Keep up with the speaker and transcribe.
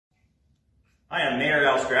Hi, I'm Mayor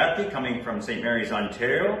Al Strahm, coming from St. Mary's,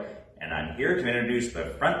 Ontario, and I'm here to introduce the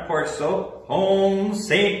Front Porch Soap, Home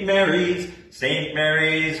St. Mary's,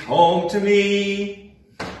 home to me.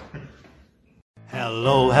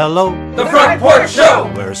 Hello, hello, The Front Porch Show!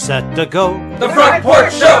 we're set to go. The Front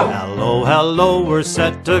Porch Show! Hello, hello, we're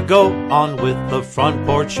set to go on with the Front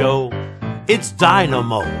Porch Show. It's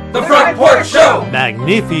Dynamo, The Front Porch Show!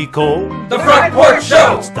 Magnifico. The Front Porch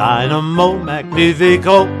Show! It's Dynamo,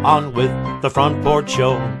 Magnifico on with the Front Porch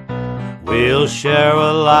Show. We'll share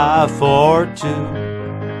a laugh or two,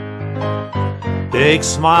 big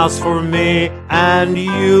smiles for me and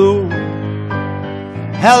you.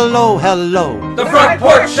 Hello, hello, The Front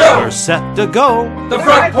Porch Show! we're set to go. The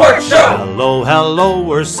Front Porch Show! Hello, hello,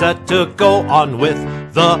 we're set to go on with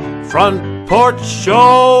the Front Porch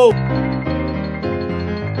Show.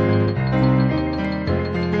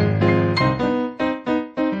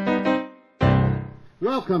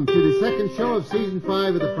 Welcome to the second show of Season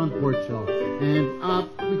 5 of the Front Porch Show. And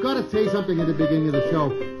we've got to say something at the beginning of the show.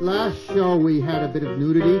 Last show we had a bit of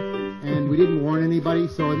nudity, and we didn't warn anybody.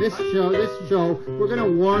 So in this show, we're going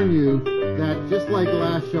to warn you that just like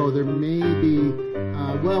last show, there may be,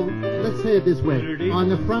 well, let's say it this way. On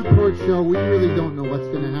the Front Porch Show, we really don't know what's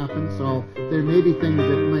going to happen, so there may be things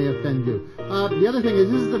that may offend you. The other thing is,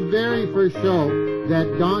 this is the very first show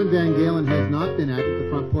that Don Van Galen has not been at the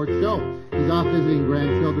Front Porch Show. He's off visiting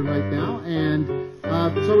grandchildren right now, and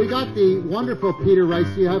so we got the wonderful Peter Rice.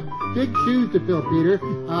 You have big shoes to fill, Peter,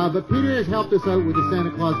 but Peter has helped us out with the Santa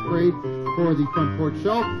Claus Parade for the Front Porch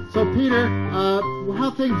Show. So, Peter,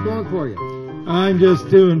 how things going for you? I'm just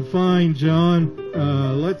doing fine, John.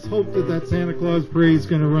 Let's hope that Santa Claus Parade's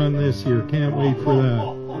going to run this year. Can't wait for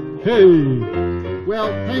that. Hey! Well,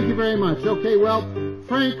 thank you very much. Okay, well,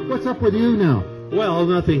 Frank, what's up with you now? Well,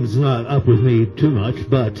 nothing's up with me too much,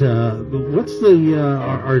 but what's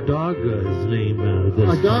our dog's name this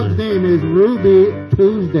Our dog's time? name is Ruby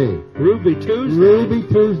Tuesday. Ruby Tuesday? Ruby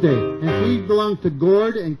Tuesday. And she belongs to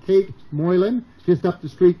Gord and Kate Moylan, just up the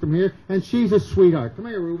street from here, and she's a sweetheart. Come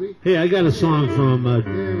here, Ruby. Hey, I got a song from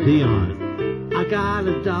Dion. I got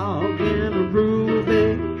a dog and a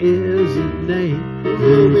Ruby is her name.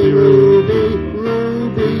 Ruby, Ruby,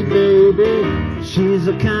 Ruby, baby. She's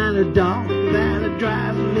the kind of dog that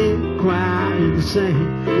drives me quite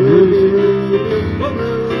insane. Ruby, Ruby,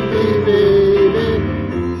 Ruby, baby.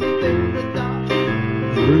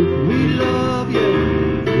 We love you.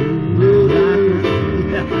 Ruby.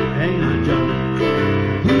 Hang on, John.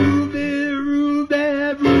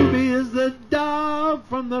 Ruby is the dog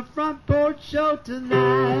from the Front Porch Show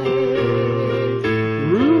tonight.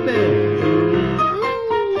 Ruby.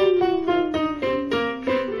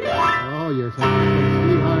 Oh, you're such a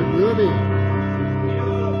sweetheart, Ruby.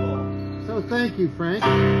 So thank you, Frank.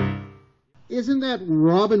 Isn't that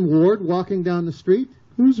Robin Ward walking down the street?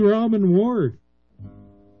 Who's Robin Ward?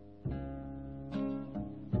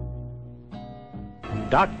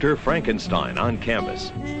 Dr. Frankenstein on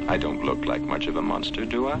campus. I don't look like much of a monster,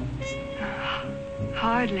 do I?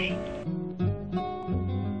 Hardly.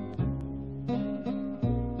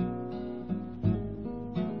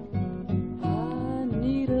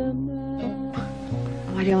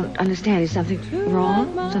 I don't understand. Is something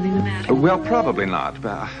wrong? Something the matter? Well, probably not.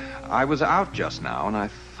 But I was out just now, and I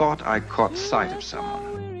thought I caught sight of someone.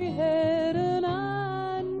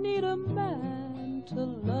 I need a man to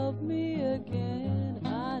love me again.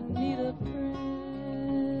 I need a friend.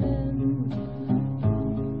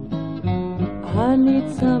 I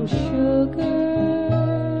need some sugar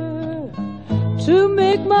to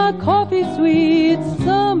make my coffee sweet.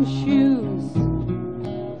 Some shoes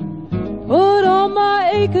put on my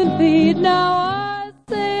aching feet. Now I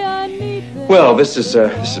say I need them. Well, this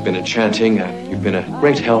has been enchanting. You've been a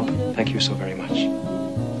great help. Thank you so very much.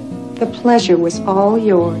 The pleasure was all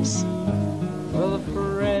yours. Well, a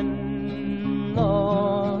friend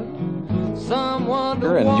or someone.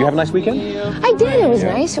 Sure, and you have a nice weekend? I did. It was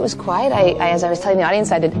nice. It was quiet. As I was telling the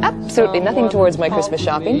audience, I did absolutely nothing towards my Christmas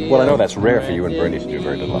shopping. Well, I know that's rare for you and Bernie to do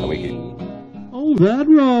very little on the weekend. Oh, that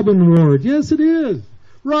Robin Ward. Yes, it is.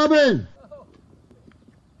 Robin!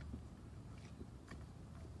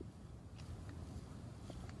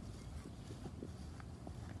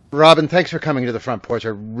 Robin, thanks for coming to the Front Porch. I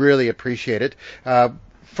really appreciate it.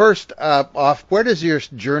 First off, where does your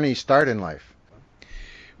journey start in life?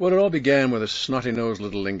 Well, it all began with a snotty-nosed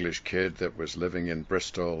little English kid that was living in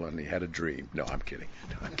Bristol, and he had a dream. No, I'm kidding.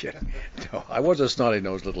 No, I was a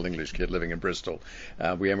snotty-nosed little English kid living in Bristol.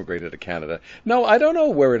 We emigrated to Canada. No, I don't know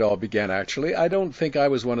where it all began, actually. I don't think I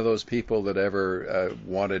was one of those people that ever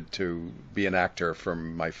wanted to be an actor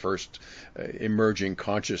from my first emerging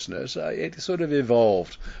consciousness. It sort of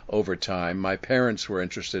evolved over time. My parents were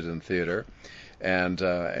interested in theater, and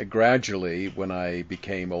gradually, when I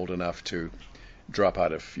became old enough to drop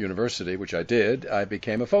out of university, which I did, I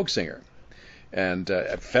became a folk singer, and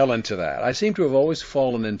I fell into that. I seem to have always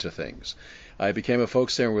fallen into things. I became a folk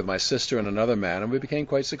singer with my sister and another man, and we became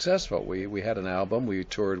quite successful. We had an album. We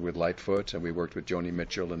toured with Lightfoot, and we worked with Joni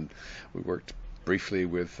Mitchell, and we worked briefly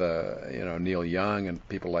with Neil Young and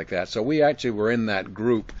people like that. So we actually were in that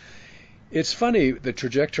group. It's funny, the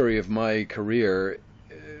trajectory of my career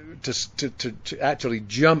to actually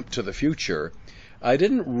jump to the future. I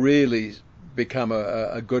didn't really become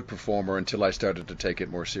a good performer until I started to take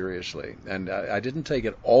it more seriously. And I didn't take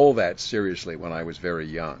it all that seriously when I was very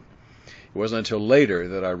young. It wasn't until later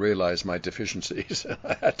that I realized my deficiencies.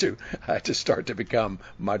 I had to start to become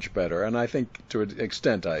much better. And I think to an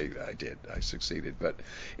extent I did. I succeeded. But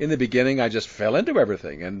in the beginning, I just fell into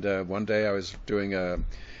everything. And one day I was doing a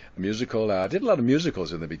musical. I did a lot of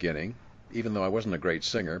musicals in the beginning, even though I wasn't a great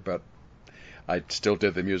singer, but I still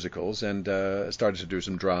did the musicals, and started to do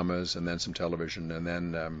some dramas and then some television, and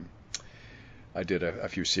then I did a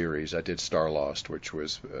few series. I did Star Lost, which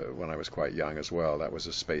was when I was quite young as well. That was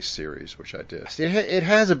a space series, which I did. It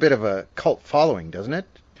has a bit of a cult following, doesn't it?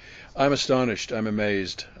 I'm astonished. I'm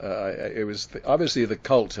amazed. It was obviously the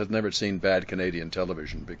cult had never seen bad Canadian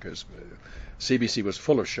television, because CBC was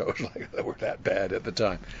full of shows like that were that bad at the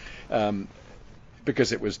time.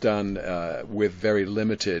 Because it was done with very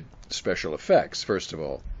limited special effects, first of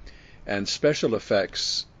all. And special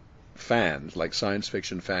effects fans, like science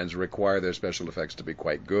fiction fans, require their special effects to be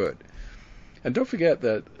quite good. And don't forget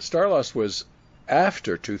that Star Lost was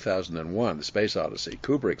after 2001, The Space Odyssey,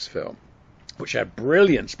 Kubrick's film, which had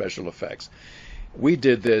brilliant special effects. We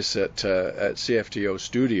did this at CFTO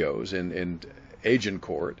Studios in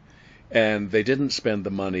Agincourt, and they didn't spend the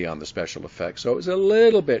money on the special effects, so it was a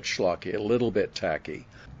little bit schlocky, a little bit tacky.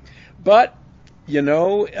 But,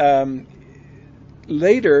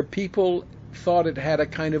 later people thought it had a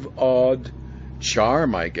kind of odd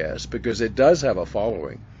charm, I guess, because it does have a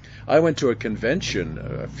following. I went to a convention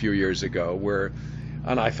a few years ago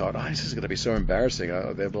and I thought, this is going to be so embarrassing.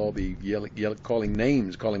 They'll all be calling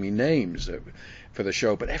me names for the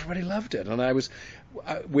show, but everybody loved it. And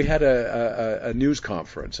we had a news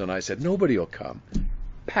conference, and I said, nobody will come.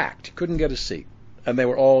 Packed, couldn't get a seat. And they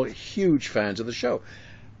were all huge fans of the show.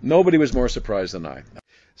 Nobody was more surprised than I.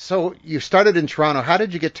 So you started in Toronto. How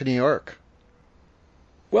did you get to New York?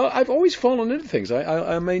 Well, I've always fallen into things.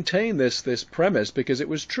 I maintain this premise because it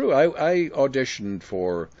was true. I auditioned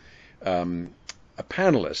for a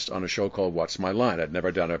panelist on a show called What's My Line. I'd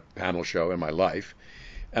never done a panel show in my life.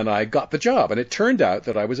 And I got the job, and it turned out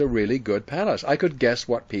that I was a really good panelist. I could guess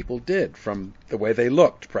what people did from the way they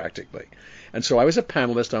looked, practically. And so I was a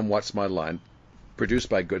panelist on What's My Line, produced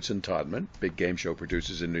by Goodson Todman, big game show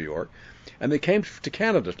producers in New York. And they came to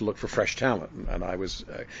Canada to look for fresh talent. And I was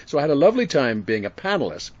so I had a lovely time being a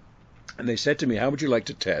panelist. And they said to me, how would you like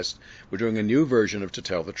to test? We're doing a new version of To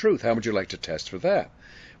Tell the Truth. How would you like to test for that?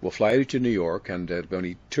 We'll fly you to New York, and there'll be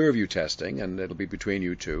only two of you testing, and it'll be between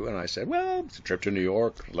you two. And I said, well, it's a trip to New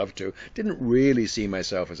York. I'd love to. Didn't really see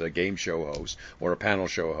myself as a game show host or a panel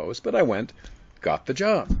show host, but I went, got the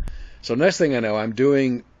job. So next thing I know, I'm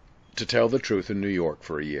doing To Tell the Truth in New York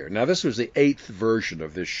for a year. Now, this was the 8th version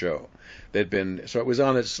of this show. So it was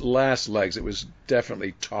on its last legs. It was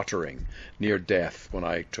definitely tottering, near death when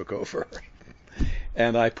I took over.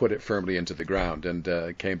 And I put it firmly into the ground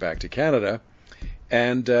and came back to Canada.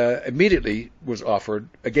 And immediately was offered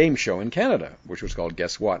a game show in Canada, which was called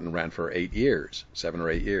Guess What, and ran for 7 or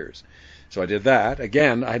 8 years. So I did that.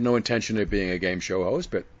 Again, I had no intention of being a game show host,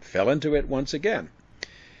 but fell into it once again.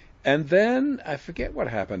 And then I forget what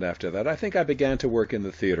happened after that. I think I began to work in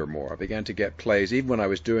the theater more. I began to get plays. Even when I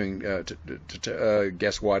was doing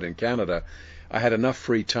Guess What in Canada, I had enough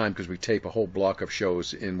free time because we tape a whole block of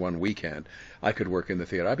shows in one weekend. I could work in the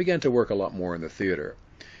theater. I began to work a lot more in the theater.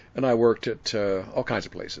 And I worked at all kinds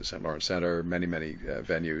of places, at Lawrence Center, many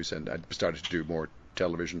venues, and I started to do more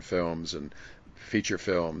television films and feature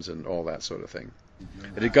films and all that sort of thing.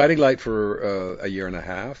 I did Guiding Light for a year and a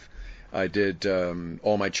half. I did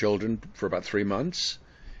All My Children for about 3 months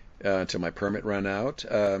until my permit ran out.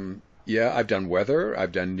 I've done weather,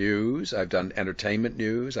 I've done news, I've done entertainment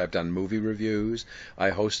news, I've done movie reviews.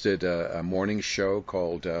 I hosted a morning show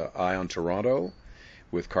called Eye on Toronto,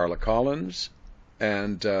 with Carla Collins,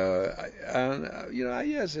 and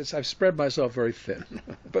yes, I've spread myself very thin.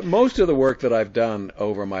 But most of the work that I've done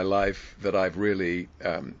over my life that I've really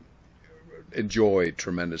enjoyed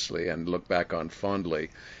tremendously and look back on fondly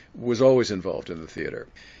was always involved in the theater.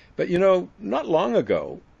 But not long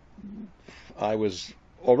ago, I was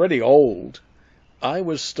already old. I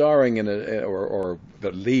was starring in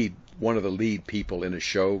one of the lead people in a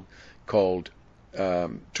show called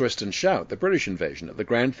Twist and Shout, the British Invasion, at the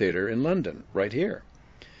Grand Theatre in London, right here.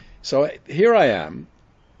 So here I am,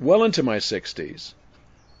 well into my 60s,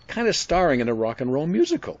 kind of starring in a rock and roll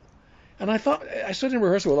musical. And I stood in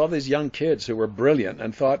rehearsal with all these young kids who were brilliant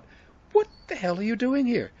and thought, what the hell are you doing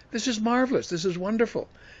here? This is marvelous. This is wonderful.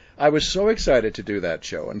 I was so excited to do that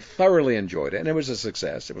show and thoroughly enjoyed it. And it was a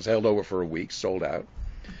success. It was held over for a week, sold out.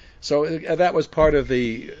 So that was part of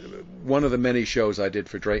one of the many shows I did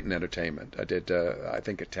for Drayton Entertainment. I did, I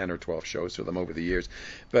think, 10 or 12 shows for them over the years.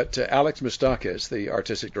 But Alex Moustakis, the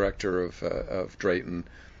artistic director of Drayton,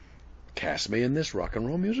 cast me in this rock and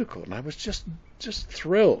roll musical, and I was just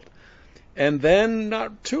thrilled. And then,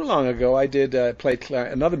 not too long ago, I did play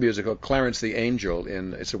another musical, Clarence the Angel,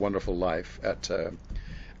 in It's a Wonderful Life at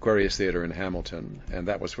Aquarius Theatre in Hamilton, and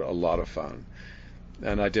that was a lot of fun.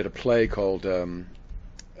 And I did a play called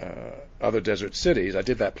Other Desert Cities. I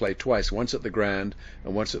did that play twice, once at the Grand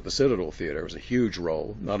and once at the Citadel Theatre. It was a huge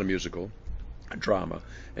role, not a musical, a drama.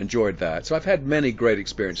 Enjoyed that. So I've had many great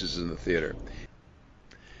experiences in the theatre.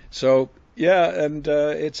 So yeah, and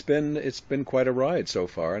it's been quite a ride so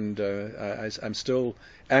far, and I'm still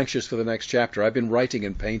anxious for the next chapter. I've been writing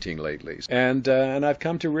and painting lately, and I've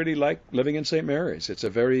come to really like living in St. Mary's. It's a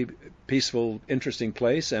very peaceful, interesting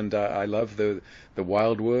place, and I love the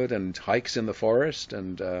wildwood and hikes in the forest,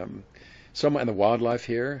 and and the wildlife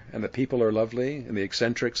here, and the people are lovely, and the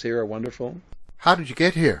eccentrics here are wonderful. How did you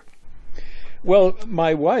get here? Well,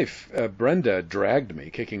 my wife, Brenda, dragged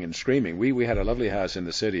me, kicking and screaming. We had a lovely house in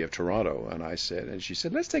the city of Toronto, and she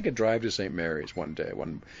said, let's take a drive to St. Mary's one day,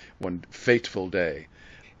 one fateful day.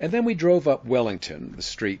 And then we drove up Wellington, the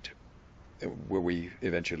street where we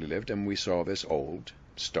eventually lived, and we saw this old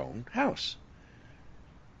stone house.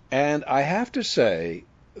 And I have to say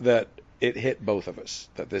that it hit both of us,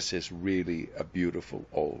 that this is really a beautiful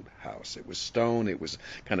old house. It was stone, it was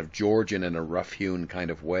kind of Georgian in a rough-hewn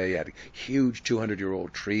kind of way, had huge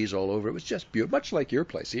 200-year-old trees all over. It was just beautiful, much like your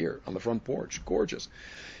place here on the front porch, gorgeous.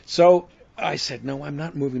 So I said, no, I'm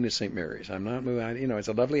not moving to St. Mary's. I'm not moving, it's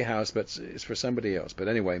a lovely house, but it's for somebody else. But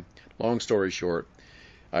anyway, long story short,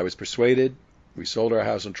 I was persuaded. We sold our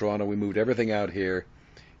house in Toronto, we moved everything out here,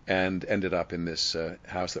 and ended up in this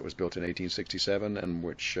house that was built in 1867 and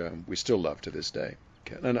which we still love to this day.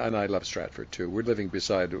 And I love Stratford too. We're living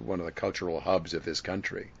beside one of the cultural hubs of this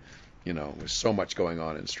country. There's so much going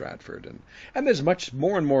on in Stratford, and there's much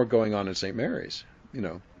more and more going on in St. Mary's,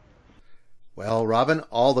 Well, Robin,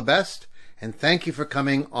 all the best, and thank you for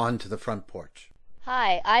coming on to the front porch.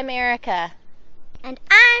 Hi, I'm Erica. And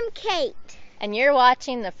I'm Kate. And you're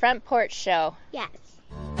watching the Front Porch Show. Yes.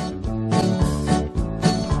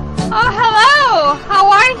 Oh, hello! How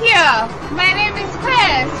are you? My name is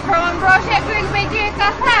Chris from Ambrosia Greek Bakery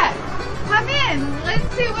Cafe. Come in, let's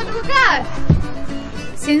see what we got.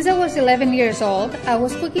 Since I was 11 years old, I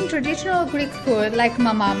was cooking traditional Greek food like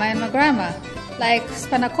my mama and my grandma, like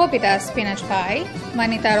spanakopita spinach pie,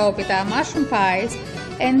 manitaropita mushroom pies,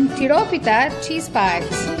 and tiropita cheese pies.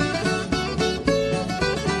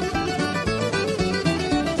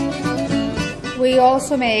 We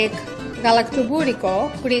also make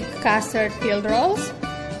galactobouriko, Greek custard field rolls,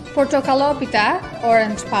 portokalopita,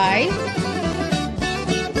 orange pie,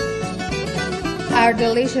 our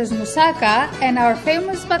delicious moussaka, and our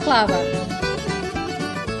famous baklava.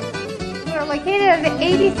 We're located at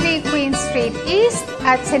 83 Queen Street East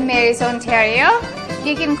at St. Mary's, Ontario.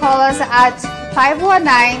 You can call us at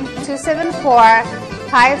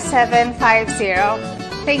 519-274-5750.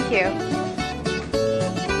 Thank you.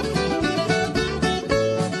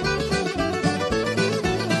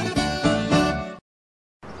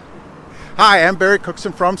 Hi, I'm Barry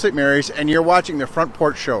Cookson from St. Mary's, and you're watching the Front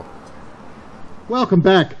Porch Show. Welcome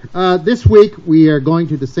back. This week we are going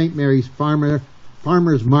to the St. Mary's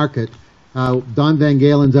Farmers Market. Don Van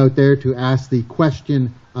Galen's out there to ask the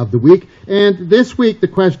question of the week. And this week the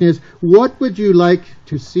question is, what would you like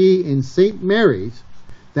to see in St. Mary's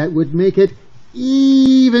that would make it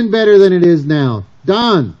even better than it is now?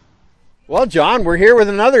 Don. Well, John, we're here with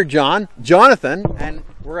another John, Jonathan, and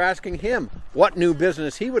we're asking him what new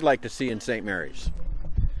business he would like to see in St. Mary's.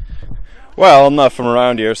 Well, I'm not from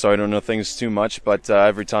around here, so I don't know things too much, but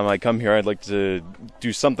every time I come here, I'd like to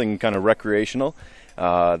do something kind of recreational.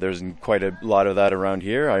 There's quite a lot of that around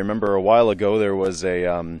here. I remember a while ago there was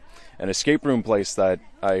an escape room place that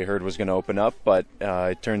I heard was going to open up, but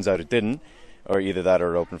it turns out it didn't, or either that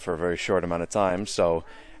or it opened for a very short amount of time. So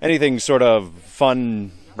anything sort of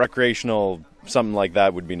fun, recreational, something like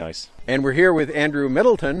that would be nice. And we're here with Andrew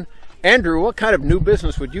Middleton. Andrew, what kind of new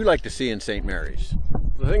business would you like to see in St. Mary's?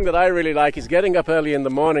 The thing that I really like is getting up early in the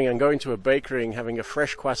morning and going to a bakery and having a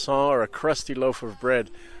fresh croissant or a crusty loaf of bread.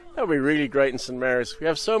 That would be really great in St. Mary's. We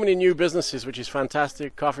have so many new businesses, which is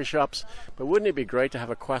fantastic, coffee shops, but wouldn't it be great to have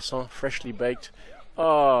a croissant freshly baked?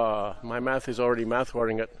 Oh, my mouth is already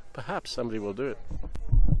mouth-watering it. Perhaps somebody will do it.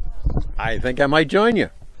 I think I might join you.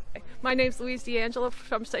 My name's Louise D'Angelo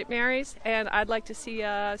from St. Mary's, and I'd like to see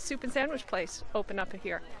a soup and sandwich place open up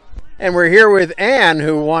here. And we're here with Anne,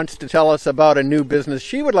 who wants to tell us about a new business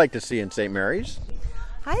she would like to see in St. Mary's.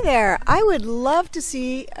 Hi there. I would love to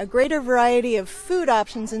see a greater variety of food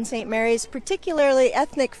options in St. Mary's, particularly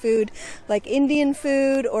ethnic food like Indian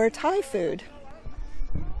food or Thai food.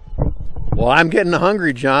 Well, I'm getting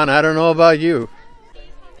hungry, John. I don't know about you.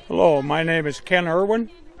 Hello, my name is Ken Irwin.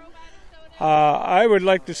 I would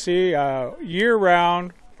like to see a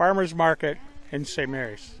year-round farmers market in St.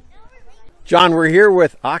 Mary's. John, we're here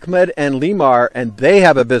with Ahmed and Limar, and they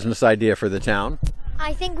have a business idea for the town.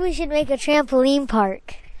 I think we should make a trampoline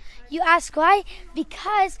park. You ask why?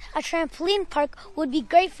 Because a trampoline park would be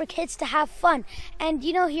great for kids to have fun. And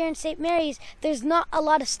you know, here in St. Mary's, there's not a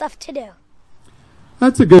lot of stuff to do.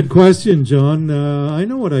 That's a good question, John. I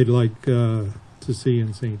know what I'd like to see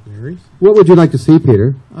in St. Mary's. What would you like to see,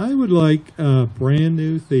 Peter? I would like a brand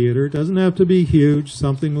new theater. It doesn't have to be huge.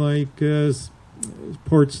 Something like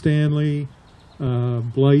Port Stanley,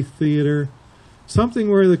 Blythe Theater.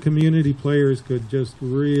 Something where the community players could just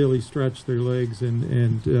really stretch their legs,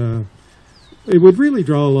 and it would really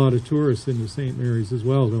draw a lot of tourists into St. Mary's as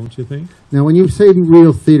well, don't you think? Now, when you say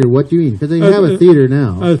real theater, what do you mean? Because they have a theater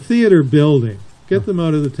now. A theater building. Get them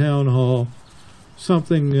out of the town hall.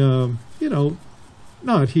 Something,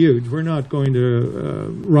 not huge. We're not going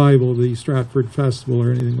to rival the Stratford Festival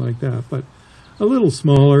or anything like that, but a little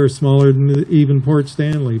smaller than even Port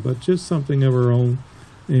Stanley, but just something of our own.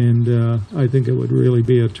 And I think it would really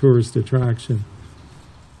be a tourist attraction.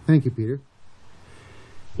 Thank you, Peter.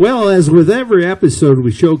 Well, as with every episode,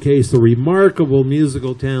 we showcase the remarkable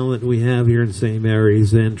musical talent we have here in St.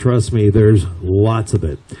 Mary's, and trust me, there's lots of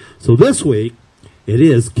it. So this week, it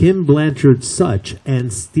is Kim Blanchard Souch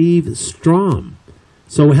and Steve Strahm.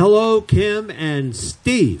 So hello, Kim and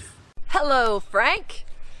Steve. Hello, Frank.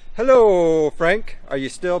 Hello, Frank. Are you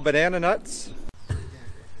still banana nuts?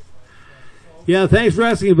 Yeah, thanks for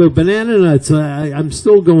asking about banana nuts. I'm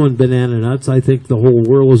still going banana nuts. I think the whole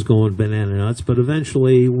world is going banana nuts, but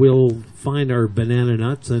eventually we'll find our banana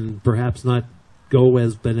nuts and perhaps not go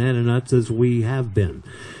as banana nuts as we have been.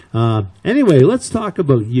 Anyway, let's talk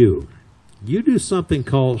about you. You do something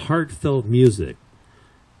called heartfelt music.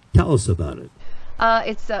 Tell us about it.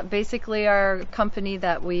 It's basically our company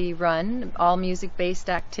that we run, all music-based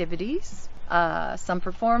activities. Some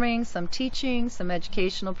performing, some teaching, some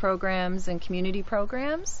educational programs and community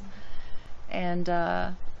programs. And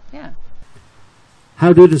yeah.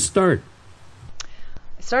 How did it start?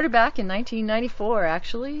 It started back in 1994,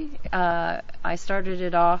 actually. I started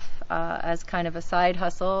it off as kind of a side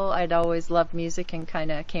hustle. I'd always loved music and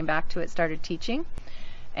kind of came back to it, started teaching.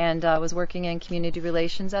 And was working in community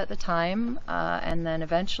relations at the time. And then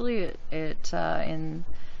eventually it in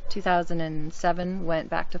 2007 went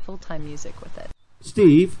back to full-time music with it.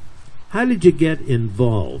 Steve, how did you get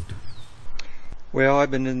involved? Well,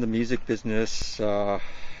 I've been in the music business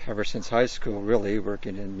ever since high school, really,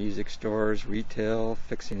 working in music stores, retail,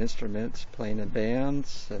 fixing instruments, playing in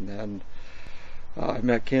bands, and then I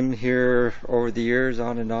met Kim here over the years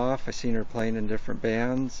on and off. I seen her playing in different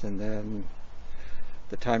bands, and then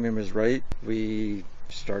the timing was right. We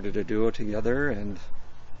started a duo together, and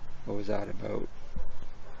what was that, about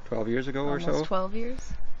 12 years ago or so? Almost 12 years.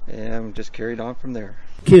 And just carried on from there.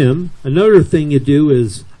 Kim, another thing you do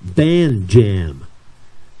is band jam.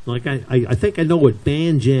 Like I think I know what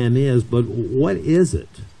band jam is, but what is it?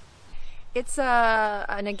 It's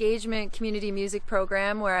an engagement community music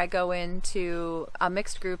program where I go into a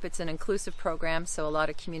mixed group. It's an inclusive program, so a lot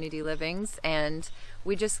of community livings, and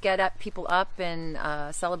we just get people up and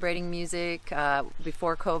celebrating music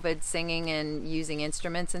before COVID, singing and using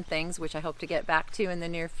instruments and things, which I hope to get back to in the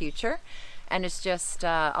near future. And it's just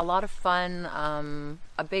a lot of fun,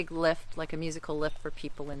 a big lift, like a musical lift for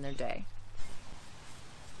people in their day.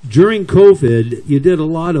 During COVID, you did a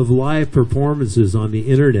lot of live performances on the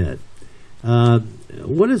internet.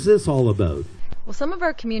 What is this all about? Well, some of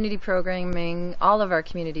our community programming, all of our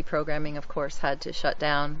community programming, of course, had to shut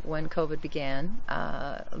down when COVID began.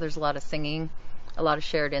 There's a lot of singing, a lot of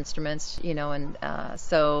shared instruments, and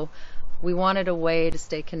so we wanted a way to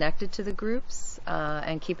stay connected to the groups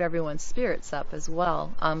and keep everyone's spirits up as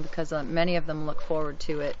well, because many of them look forward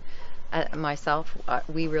to it. Myself,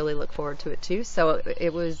 we really look forward to it too. So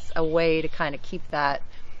it was a way to kind of keep that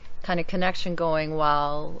kind of connection going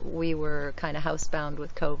while we were kind of housebound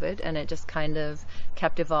with COVID, and it just kind of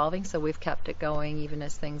kept evolving. So we've kept it going even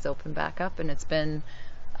as things open back up, and it's been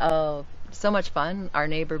so much fun. Our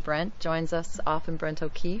neighbor Brent joins us often, Brent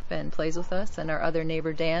O'Keefe, and plays with us, and our other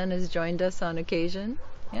neighbor Dan has joined us on occasion.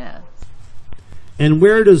 Yeah. And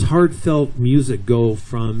where does heartfelt music go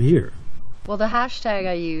from here? Well, the hashtag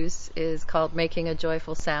I use is called Making a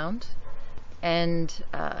Joyful Sound, and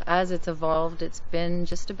as it's evolved, it's been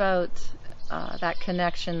just about that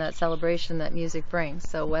connection, that celebration that music brings.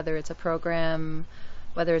 So whether it's a program,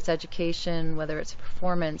 whether it's education, whether it's a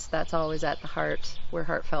performance, that's always at the heart, where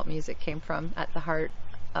heartfelt music came from, at the heart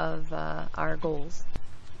of our goals.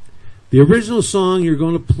 The original song you're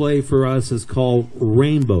going to play for us is called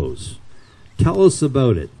Rainbows. Tell us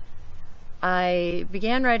about it. I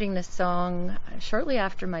began writing this song shortly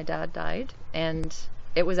after my dad died, and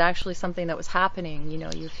it was actually something that was happening.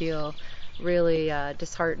 You feel really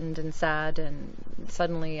disheartened and sad, and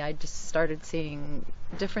suddenly I just started seeing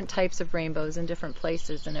different types of rainbows in different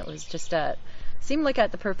places, and it was just seemed like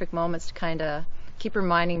at the perfect moments to kind of keep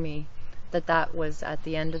reminding me that was at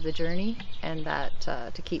the end of the journey, and that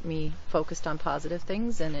to keep me focused on positive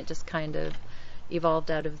things, and it just kind of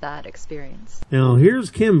evolved out of that experience. Now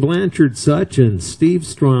here's Kim Blanchard, Souch, and Steve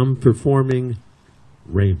Strahm performing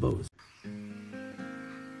Rainbows.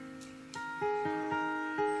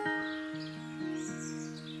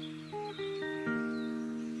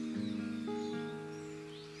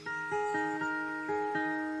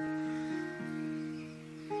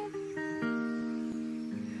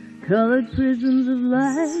 Colored prisms of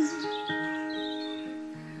light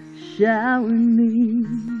showering me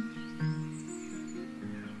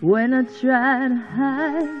when I try to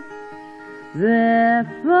hide. They're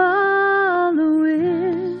following,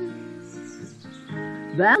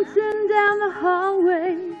 bouncing down the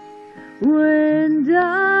hallway when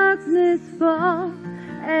darkness falls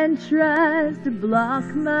and tries to block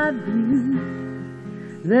my view.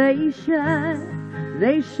 They shine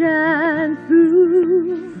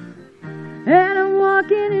through. And I'm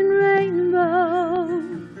walking in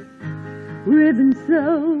rainbows, ribbons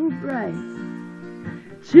so bright,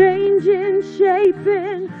 changing,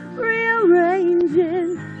 shaping,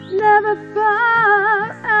 rearranging, never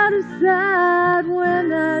far out of sight.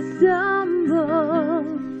 When I stumble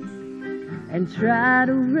and try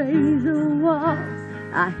to raise a wall,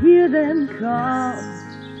 I hear them call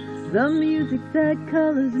the music that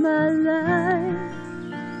colors my life.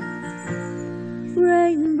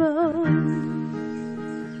 Rainbow.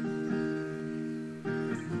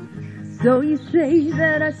 So you say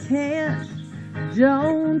that I can't,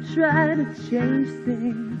 don't try to change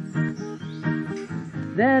things,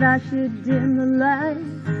 that I should dim the light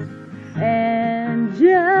and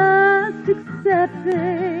just accept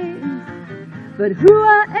things. But who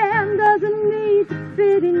I am doesn't need to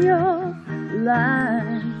fit in your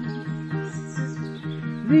line.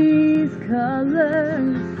 These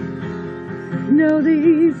colors, no,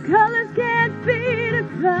 these colors can't be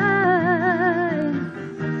defined.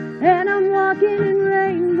 And I'm walking in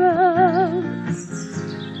rainbows,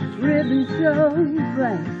 ribbons so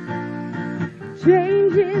bright,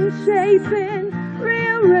 changing, shaping,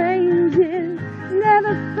 rearranging,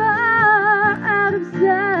 never far out of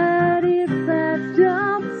sight. If I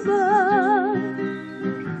stumble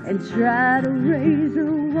and try to raise a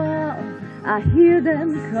wall, I hear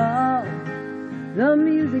them call the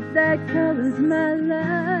music that colors my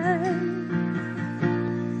life.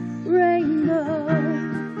 Rainbow.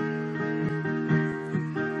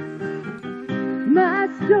 My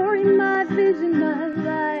story, my vision, my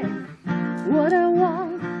life. What I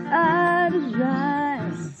want, I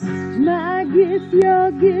design. My gift,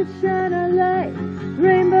 your gift, shine a light.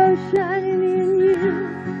 Rainbow shining in you,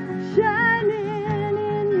 shining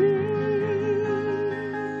in me.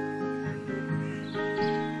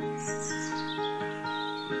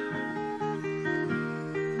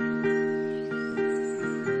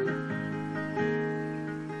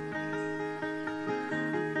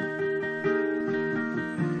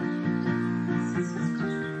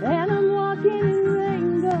 And I'm walking in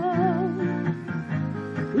rainbow,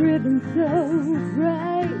 ribbons so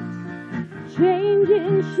bright,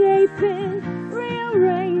 changing, shaping,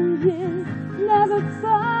 rearranging, never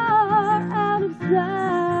far out of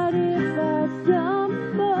sight. If I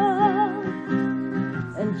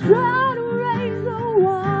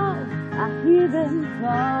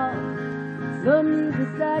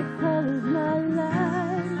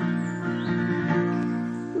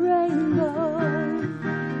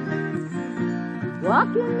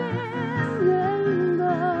walking in rainbow,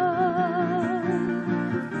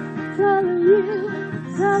 telling you,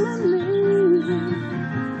 telling me,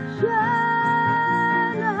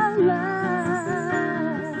 shine a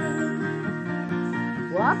light,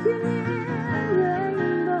 walking in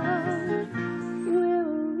rainbow, we're a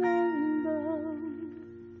rainbow.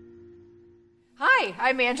 Hi,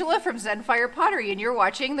 I'm Angela from Zenfire Pottery, and you're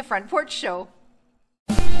watching The Front Porch Show.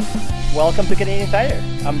 Welcome to Canadian Tire.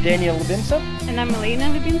 I'm Daniel Lubinsa. And I'm Elena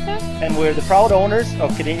Lubinsa. And we're the proud owners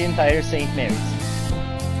of Canadian Tire St. Mary's.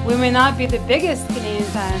 We may not be the biggest Canadian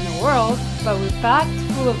Tire in the world, but we're packed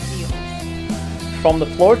full of deals. From the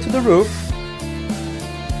floor to the roof,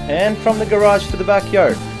 and from the garage to the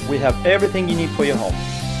backyard, we have everything you need for your home.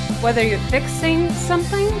 Whether you're fixing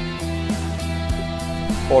something,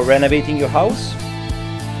 or renovating your house,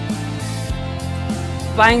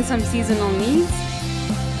 buying some seasonal needs,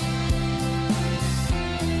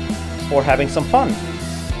 or having some fun,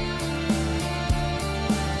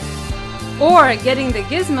 or getting the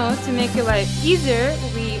gizmo to make your life easier,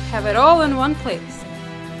 we have it all in one place.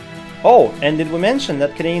 Oh, and did we mention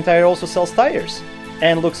that Canadian Tire also sells tires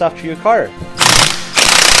and looks after your car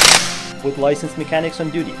with licensed mechanics on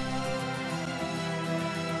duty?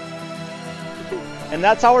 And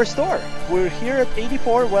that's our store. We're here at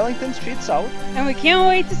 84 Wellington Street South. And we can't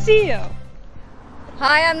wait to see you.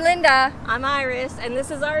 Hi, I'm Linda. I'm Iris, and this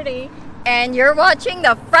is Artie. And you're watching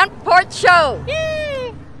The Front Porch Show.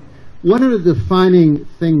 Yay! One of the defining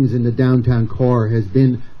things in the downtown core has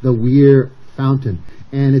been the Weir Fountain.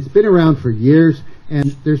 And it's been around for years.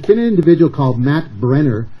 And there's been an individual called Matt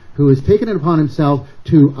Brenner who has taken it upon himself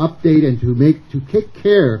to update and to take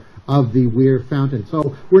care of the Weir Fountain.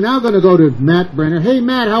 So we're now going to go to Matt Brenner. Hey,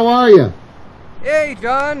 Matt, how are you? Hey,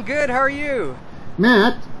 John. Good. How are you?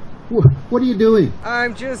 Matt, what are you doing?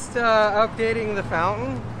 I'm just updating the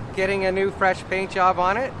fountain, getting a new fresh paint job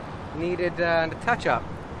on it. Needed a touch-up.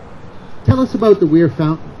 Tell us about the Weir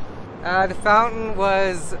Fountain. The fountain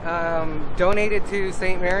was donated to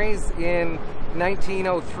St. Mary's in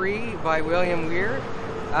 1903 by William Weir.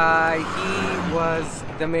 He was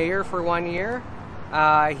the mayor for 1 year.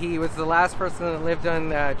 He was the last person that lived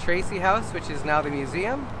on Tracy House, which is now the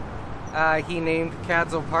museum. He named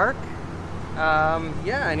Cadzel Park.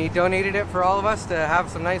 Yeah, and he donated it for all of us to have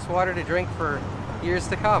some nice water to drink for years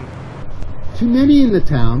to come. To many in the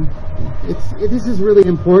town, this is really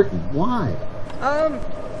important. Why? I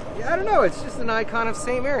don't know. It's just an icon of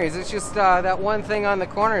St. Mary's. It's just that one thing on the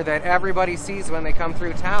corner that everybody sees when they come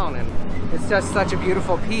through town, and it's just such a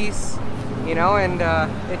beautiful piece, you know, and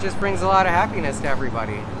it just brings a lot of happiness to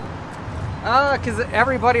everybody. Because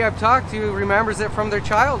everybody I've talked to remembers it from their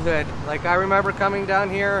childhood. Like, I remember coming down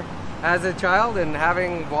here as a child and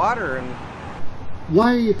having water. And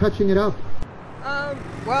why are you touching it up?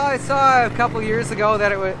 Well, I saw a couple years ago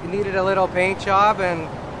that it needed a little paint job, and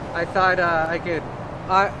I thought I could,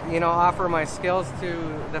 offer my skills to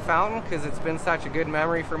the fountain because it's been such a good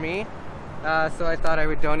memory for me. So I thought I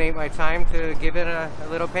would donate my time to give it a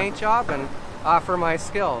little paint job and offer my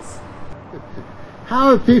skills. How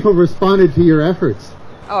have people responded to your efforts?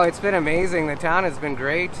 Oh, it's been amazing. The town has been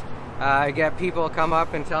great. I get people come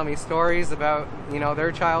up and tell me stories about,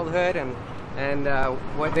 their childhood and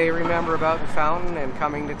what they remember about the fountain and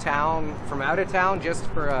coming to town from out of town just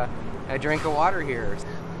for a drink of water here.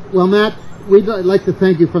 Well, Matt, we'd like to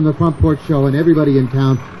thank you from the Front Porch Show and everybody in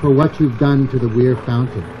town for what you've done to the Weir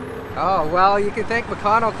Fountain. Oh, well, you can thank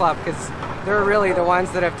McConnell Club because they're really the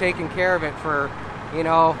ones that have taken care of it for,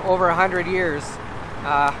 over 100 years.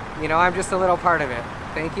 I'm just a little part of it.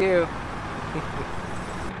 Thank you.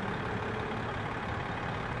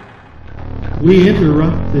 We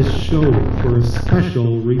interrupt this show for a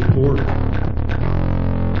special report.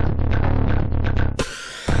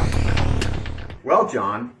 Well,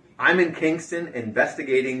 John, I'm in Kingston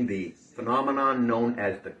investigating the phenomenon known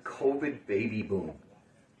as the COVID baby boom.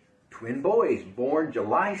 Twin boys born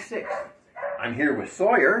July 6th. I'm here with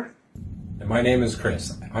Sawyer. And my name is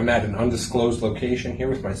Chris. I'm at an undisclosed location here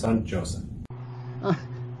with my son, Joseph.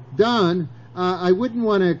 Don, I wouldn't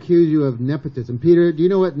want to accuse you of nepotism. Peter, do you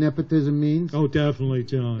know what nepotism means? Oh, definitely,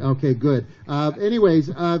 John. Okay, good. Anyways,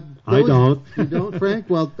 I don't. You don't, Frank?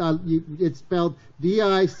 Well, it's spelled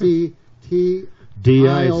D-I-C-T-I-O-N-A-R-Y.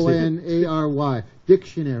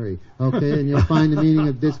 Dictionary, okay, and you'll find the meaning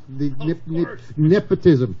of this,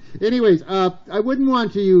 nepotism. Anyways, I wouldn't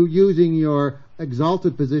want you using your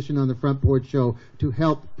exalted position on the Front Porch Show to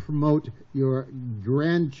help promote your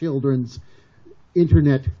grandchildren's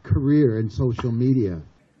internet career and social media.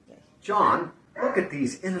 John, look at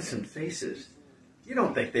these innocent faces. You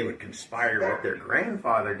don't think they would conspire with their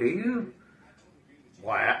grandfather, do you?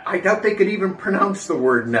 Why, I doubt they could even pronounce the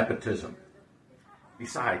word nepotism.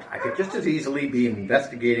 Besides, I could just as easily be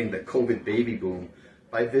investigating the COVID baby boom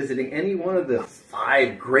by visiting any one of the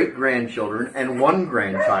 5 great-grandchildren and 1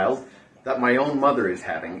 grandchild that my own mother is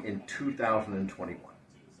having in 2021.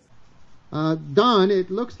 Don, it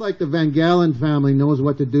looks like the Van Galen family knows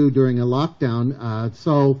what to do during a lockdown,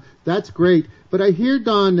 so that's great. But I hear,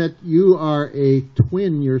 Don, that you are a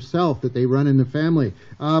twin yourself, that they run in the family.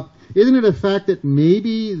 Isn't it a fact that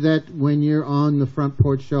maybe that when you're on the Front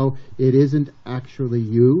Porch Show, it isn't actually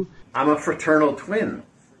you? I'm a fraternal twin.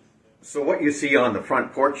 So what you see on the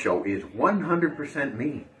Front Porch Show is 100%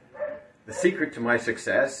 me. The secret to my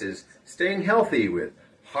success is staying healthy with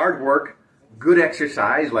hard work, good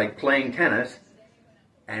exercise like playing tennis,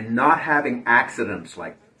 and not having accidents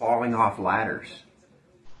like falling off ladders.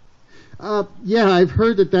 Yeah, I've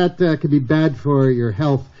heard that can be bad for your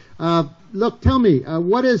health. Look, tell me,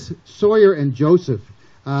 what is Sawyer and Joseph?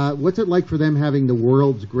 What's it like for them having the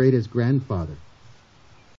world's greatest grandfather?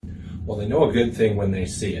 Well, they know a good thing when they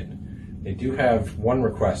see it. They do have one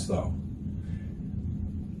request, though.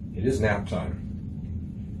 It is nap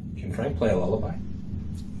time. Can Frank play a lullaby?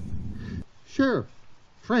 Sure.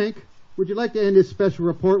 Frank, would you like to end this special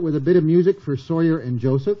report with a bit of music for Sawyer and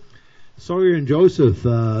Joseph? Sawyer and Joseph,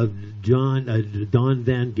 Don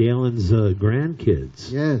Van Galen's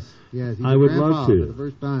grandkids. Yes. He's I would love to. For the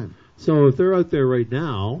first time. So if they're out there right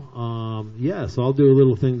now, yes, I'll do a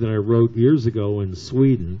little thing that I wrote years ago in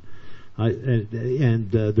Sweden.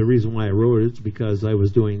 The reason why I wrote it is because I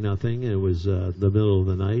was doing nothing. And it was the middle of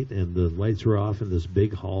the night, and the lights were off in this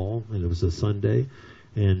big hall, and it was a Sunday.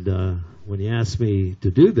 And when you asked me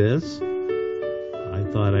to do this, I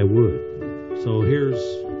thought I would. So here's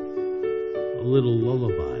a little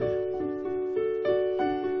lullaby.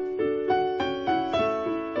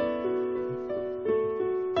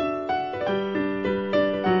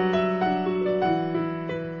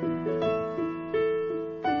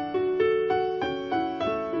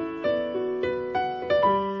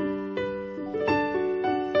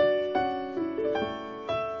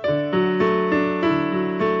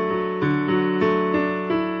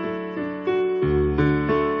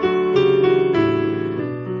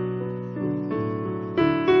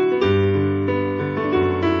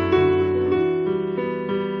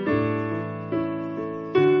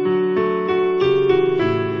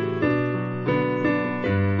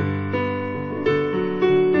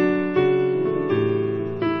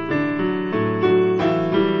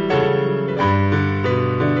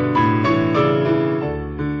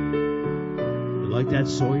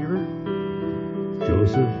 Sawyer,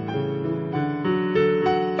 Joseph.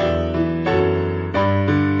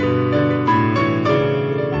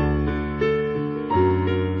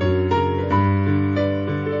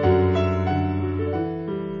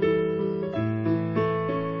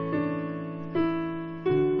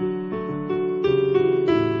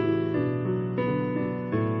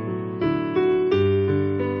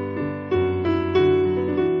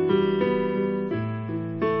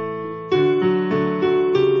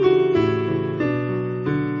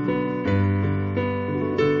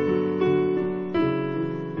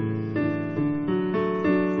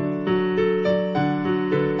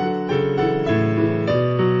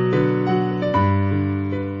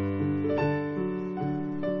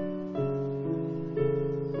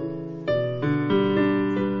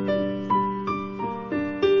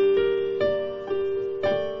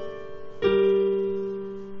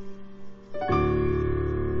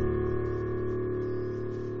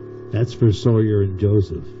 That's for Sawyer and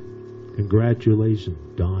Joseph.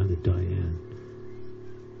 Congratulations, Don and Diane,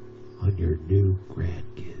 on your new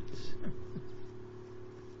grandkids.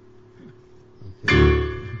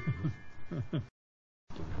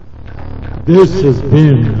 This has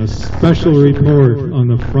been a special report on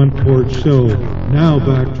the Front Porch Show. Now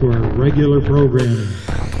back to our regular programming.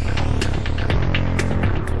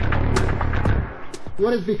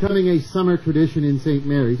 What is becoming a summer tradition in St.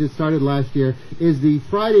 Mary's, it started last year, is the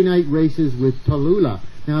Friday night races with Tallulah.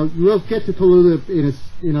 Now, we'll get to Tallulah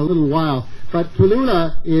in a little while, but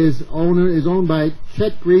Tallulah is owned by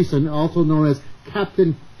Chet Greason, also known as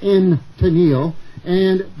Captain N. Tennille,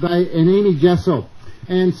 and Aimee Jesso.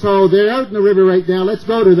 And so they're out in the river right now. Let's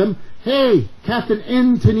go to them. Hey, Captain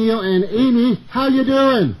N. Tennille and Aimee, how you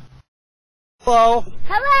doing? Hello.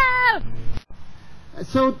 Hello!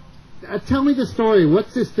 So, tell me the story.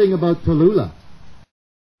 What's this thing about Tallulah?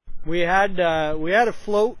 We had a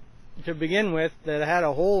float to begin with that had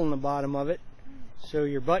a hole in the bottom of it, so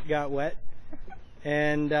your butt got wet,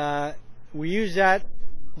 and we used that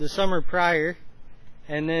the summer prior,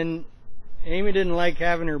 and then Aimee didn't like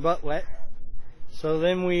having her butt wet, So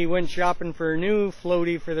then we went shopping for a new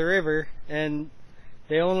floaty for the river, and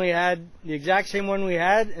they only had the exact same one we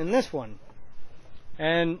had and this one.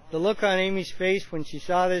 And the look on Aimee's face when she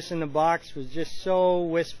saw this in the box was just so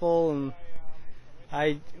wistful, and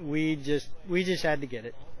we just had to get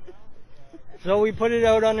it. So we put it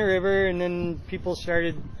out on the river, and then people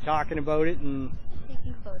started talking about it and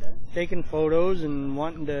taking photos and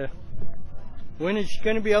wanting to. When is she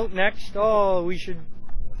going to be out next? Oh, we should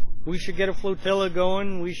get a flotilla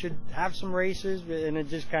going. We should have some races, and it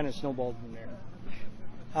just kind of snowballed from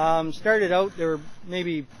there. Started out, there were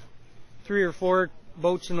maybe 3 or 4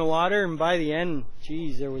 boats in the water, and by the end,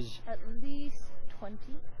 geez, there was at least 20.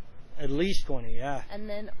 At least 20, yeah. And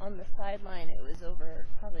then on the sideline, it was over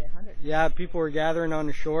probably 100. Yeah, people were gathering on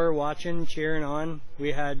the shore, watching, cheering on.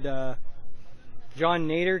 We had John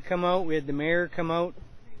Nader come out. We had the mayor come out.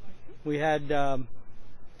 We had,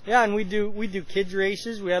 yeah, and we do kids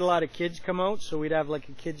races. We had a lot of kids come out, so we'd have like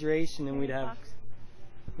a kids race, and then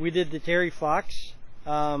we did the Terry Fox,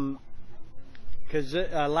 because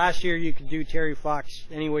last year you could do Terry Fox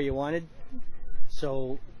any way you wanted.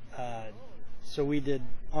 So we did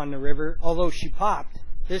on the river, although she popped.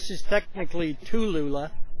 This is technically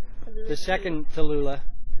Tallulah, the second Tallulah.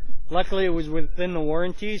 Luckily it was within the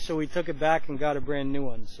warranty, so we took it back and got a brand new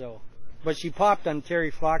one. So, but she popped on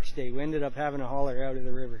Terry Fox Day. We ended up having to haul her out of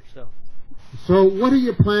the river. So what are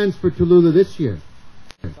your plans for Tallulah this year?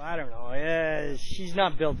 I don't know. She's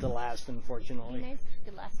not built to last, unfortunately. It'd be nice if she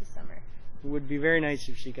could last the summer. It would be very nice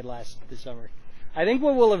if she could last the summer. I think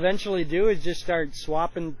what we'll eventually do is just start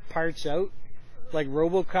swapping parts out, like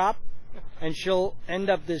RoboCop, and she'll end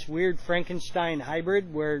up this weird Frankenstein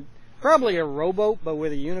hybrid where probably a rowboat but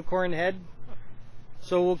with a unicorn head.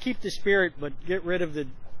 So we'll keep the spirit but get rid of the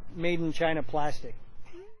made in China plastic.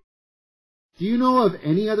 Do you know of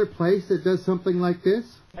any other place that does something like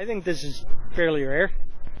this? I think this is fairly rare.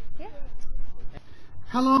 Yeah.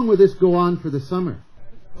 How long will this go on for the summer?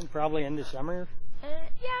 Probably end of summer.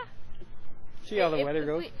 Yeah. See how the weather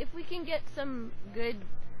goes. If we can get some good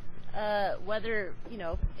weather,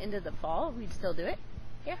 into the fall, we'd still do it.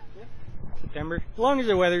 Yeah. September. As long as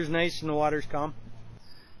the weather's nice and the water's calm.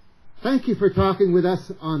 Thank you for talking with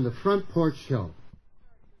us on the Front Porch Show.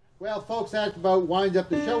 Well, folks, that about winds up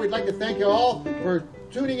the show. We'd like to thank you all for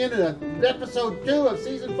tuning in to episode 2 of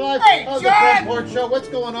season 5 of the Front Porch Show. What's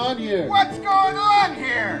going on here? What's going on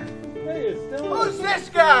here? Hey, who's this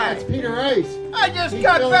guy? That's Peter Rice. I just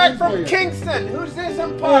got back from Kingston. Who's this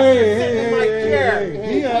imposter sitting in my chair?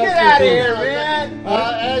 Get out of here, man.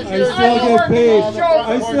 I still get paid.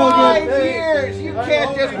 I still get paid. 5 years. You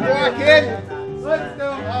can't just walk in. Let's go.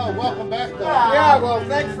 Oh, welcome back, though. Yeah, well,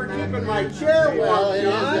 thanks for keeping my chair warm. Well, it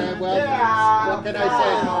is. What can I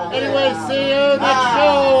say? Anyway, see you next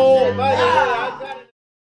show. Bye.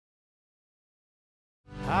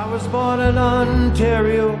 I was born in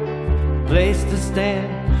Ontario, place to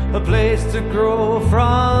stand, a place to grow,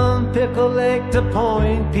 from Pickle Lake to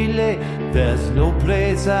Point Pelee. There's no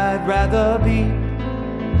place I'd rather be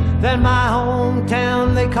than my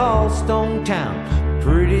hometown they call Stone Town.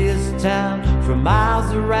 Prettiest town for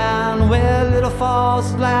miles around, where little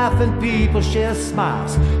falls laugh and people share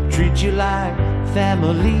smiles, treat you like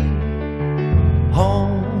family.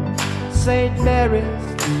 Home, St. Mary's,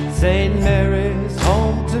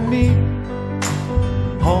 home to me.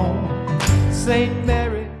 Home, St.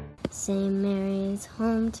 Mary's. St. Mary's,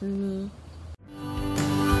 home to me.